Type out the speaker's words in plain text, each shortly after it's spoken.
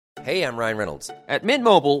Hey, I'm Ryan Reynolds. At Mint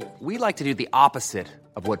Mobile, we like to do the opposite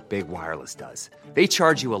of what Big Wireless does. They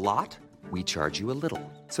charge you a lot, we charge you a little.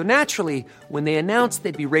 So naturally, when they announced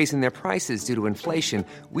they'd be raising their prices due to inflation,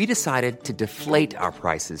 we decided to deflate our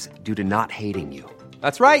prices due to not hating you.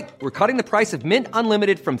 That's right. We're cutting the price of Mint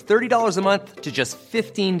Unlimited from $30 a month to just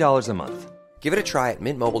 $15 a month. Give it a try at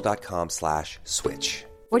mintmobile.com/switch.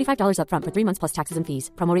 $45 up front for 3 months plus taxes and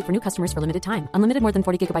fees. Promo rate for new customers for limited time. Unlimited more than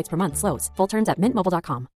 40 gigabytes per month. Slows full terms at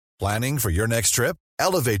mintmobile.com. Planning for your next trip?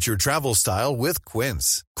 Elevate your travel style with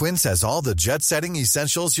Quince. Quince has all the jet-setting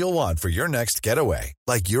essentials you'll want for your next getaway,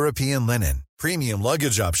 like European linen, premium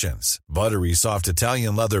luggage options, buttery soft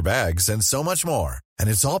Italian leather bags, and so much more. And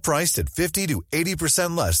it's all priced at 50 to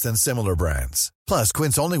 80% less than similar brands. Plus,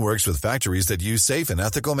 Quince only works with factories that use safe and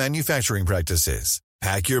ethical manufacturing practices.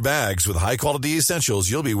 Pack your bags with high-quality essentials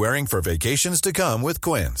you'll be wearing for vacations to come with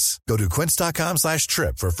Quince. Go to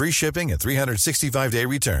quince.com/trip for free shipping and 365-day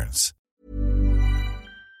returns.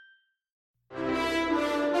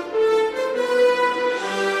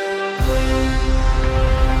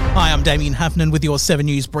 Hi, I'm Damien Hafnan with your 7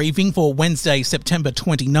 News briefing for Wednesday, September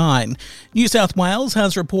 29. New South Wales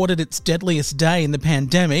has reported its deadliest day in the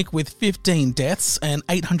pandemic with 15 deaths and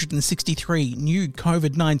 863 new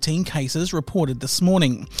COVID-19 cases reported this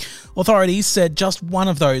morning. Authorities said just one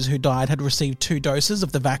of those who died had received 2 doses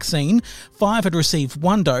of the vaccine, 5 had received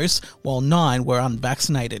 1 dose, while 9 were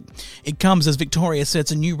unvaccinated. It comes as Victoria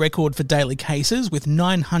sets a new record for daily cases with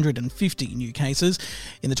 950 new cases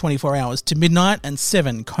in the 24 hours to midnight and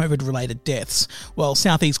 7 COVID-related deaths, while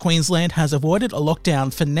southeast Queensland has avoided a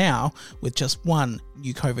lockdown for now with just 1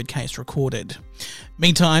 new COVID case recorded.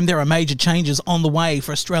 Meantime, there are major changes on the way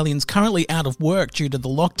for Australians currently out of work due to the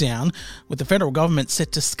lockdown, with the federal government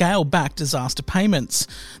set to scale back disaster payments.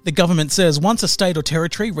 The government says once a state or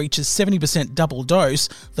territory reaches 70% double dose,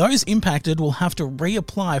 those impacted will have to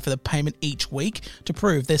reapply for the payment each week to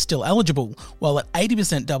prove they're still eligible, while at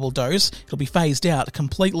 80% double dose, it'll be phased out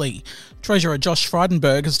completely. Treasurer Josh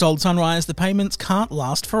Frydenberg has told Sunrise the payments can't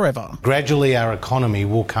last forever. Gradually our economy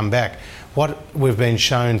will come back. What we've been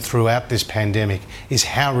shown throughout this pandemic is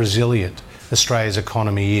how resilient Australia's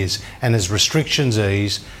economy is. And as restrictions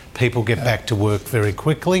ease, people get back to work very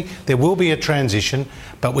quickly. There will be a transition,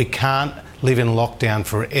 but we can't live in lockdown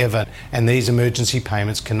forever. And these emergency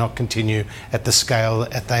payments cannot continue at the scale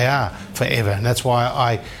that they are forever. And that's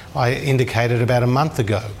why I indicated about a month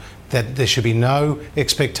ago that there should be no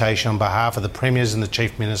expectation on behalf of the premiers and the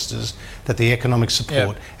chief ministers that the economic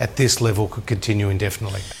support at this level could continue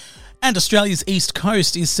indefinitely. And Australia's east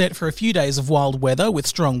coast is set for a few days of wild weather with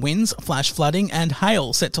strong winds, flash flooding and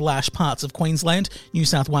hail set to lash parts of Queensland, New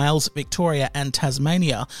South Wales, Victoria and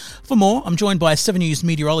Tasmania. For more, I'm joined by 7 News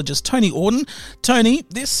meteorologist Tony Auden. Tony,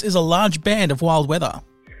 this is a large band of wild weather.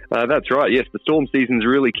 That's right, yes. The storm season's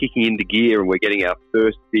really kicking into gear and we're getting our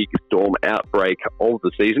first big storm outbreak of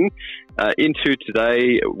the season. Into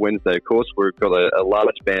today, Wednesday, of course, we've got a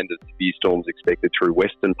large band of severe storms expected through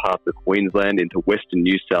western parts of Queensland into western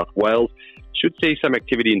New South Wales. Should see some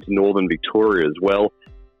activity into northern Victoria as well.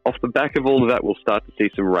 Off the back of all of that, we'll start to see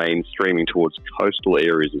some rain streaming towards coastal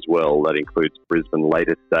areas as well. That includes Brisbane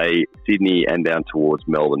later today, Sydney and down towards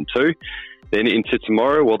Melbourne too. Then into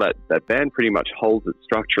tomorrow, well, that band pretty much holds its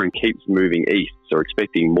structure and keeps moving east. So we're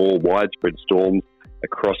expecting more widespread storms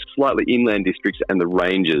across slightly inland districts and the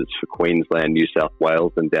ranges for Queensland, New South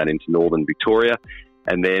Wales and down into northern Victoria.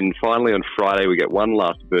 And then finally on Friday, we get one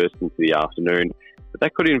last burst into the afternoon. But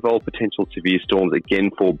that could involve potential severe storms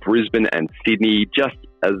again for Brisbane and Sydney, just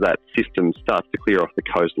as that system starts to clear off the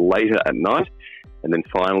coast later at night. And then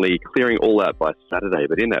finally clearing all out by Saturday.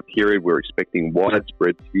 But in that period, we're expecting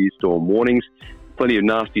widespread severe storm warnings. Plenty of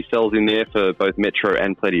nasty cells in there for both metro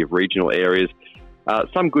and plenty of regional areas.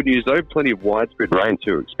 Some good news though, plenty of widespread rain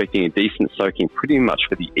too. Expecting a decent soaking pretty much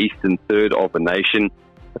for the eastern third of the nation.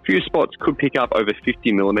 A few spots could pick up over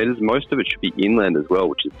 50 millimetres. Most of it should be inland as well,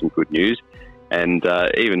 which is some good news. And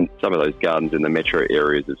even some of those gardens in the metro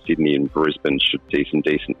areas of Sydney and Brisbane should see some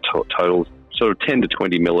decent totals. Sort of 10 to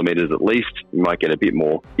 20 millimetres at least. You might get a bit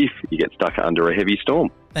more if you get stuck under a heavy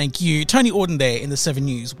storm. Thank you. Tony Auden there in the 7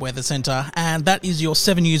 News Weather Centre. And that is your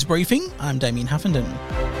 7 News briefing. I'm Damien Huffenden.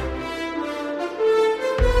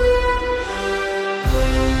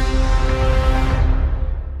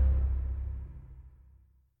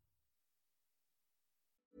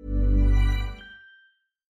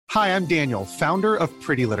 Hi, I'm Daniel, founder of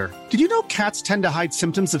Pretty Litter. Did you know cats tend to hide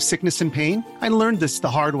symptoms of sickness and pain? I learned this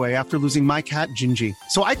the hard way after losing my cat, Gingy.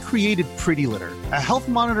 So I created Pretty Litter, a health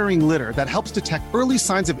monitoring litter that helps detect early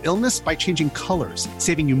signs of illness by changing colors,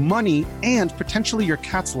 saving you money and potentially your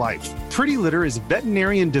cat's life. Pretty Litter is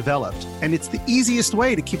veterinarian developed, and it's the easiest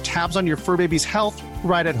way to keep tabs on your fur baby's health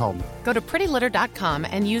right at home. Go to prettylitter.com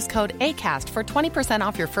and use code ACAST for 20%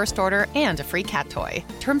 off your first order and a free cat toy.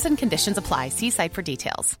 Terms and conditions apply. See site for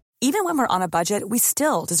details. Even when we're on a budget, we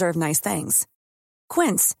still deserve nice things.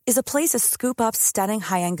 Quince is a place to scoop up stunning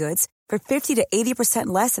high-end goods for 50 to 80%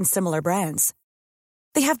 less than similar brands.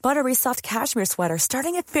 They have buttery soft cashmere sweaters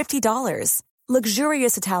starting at $50,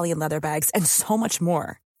 luxurious Italian leather bags, and so much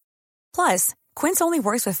more. Plus, Quince only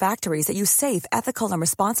works with factories that use safe, ethical, and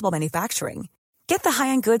responsible manufacturing. Get the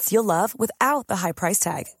high-end goods you'll love without the high price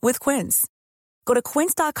tag with Quince. Go to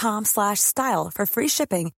quince.com/style for free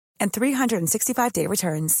shipping and 365-day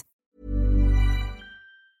returns.